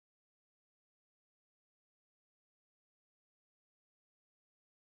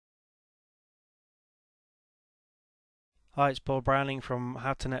Hi, it's Paul Browning from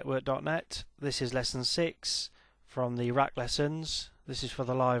howtonetwork.net. This is lesson 6 from the rack lessons. This is for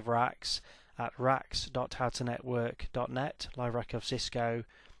the live racks at racks.howtonetwork.net, live rack of Cisco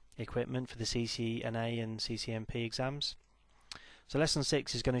equipment for the CCNA and CCNP exams. So lesson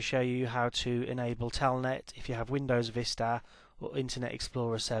 6 is going to show you how to enable Telnet if you have Windows Vista or Internet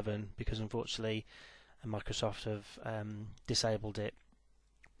Explorer 7, because unfortunately Microsoft have disabled it.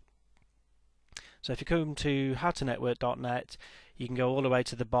 So if you come to howtonetwork.net, you can go all the way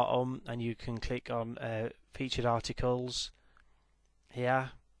to the bottom and you can click on featured articles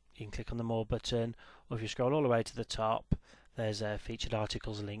here. You can click on the more button, or if you scroll all the way to the top, there's a featured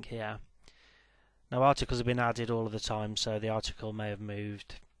articles link here. Now articles have been added all of the time, so the article may have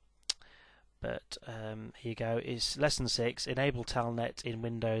moved. But here you go. It's lesson 6, enable Telnet in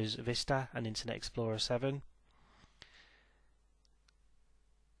Windows Vista and Internet Explorer 7.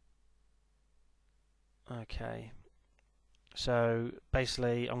 Okay, so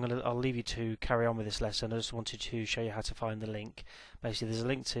basically I'll leave you to carry on with this lesson. I just wanted to show you how to find the link. Basically there's a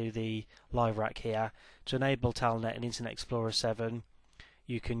link to the live rack here. To enable Telnet and Internet Explorer 7,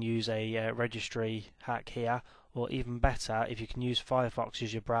 you can use a registry hack here, or even better, if you can use Firefox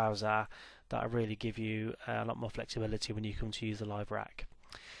as your browser, that'll really give you a lot more flexibility when you come to use the live rack.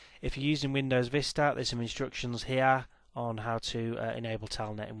 If you're using Windows Vista, there's some instructions here on how to enable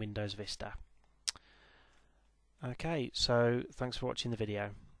Telnet in Windows Vista. Okay, so thanks for watching the video.